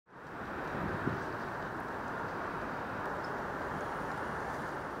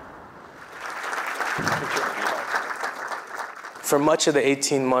For much of the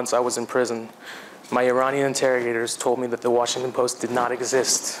 18 months I was in prison, my Iranian interrogators told me that the Washington Post did not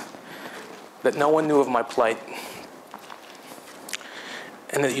exist, that no one knew of my plight,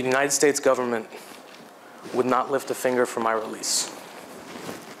 and that the United States government would not lift a finger for my release.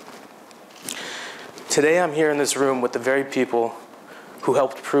 Today I'm here in this room with the very people who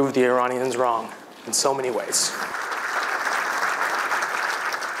helped prove the Iranians wrong in so many ways.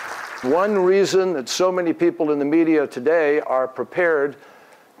 One reason that so many people in the media today are prepared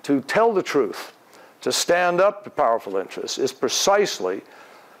to tell the truth, to stand up to powerful interests, is precisely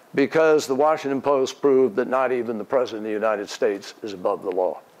because the Washington Post proved that not even the President of the United States is above the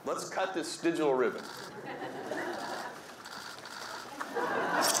law. Let's cut this digital ribbon.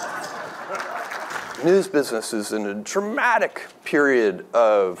 News business is in a dramatic period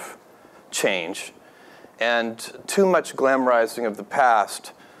of change, and too much glamorizing of the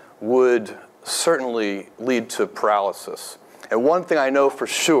past would certainly lead to paralysis. And one thing I know for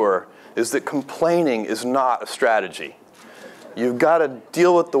sure is that complaining is not a strategy. You've got to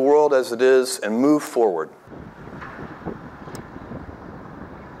deal with the world as it is and move forward.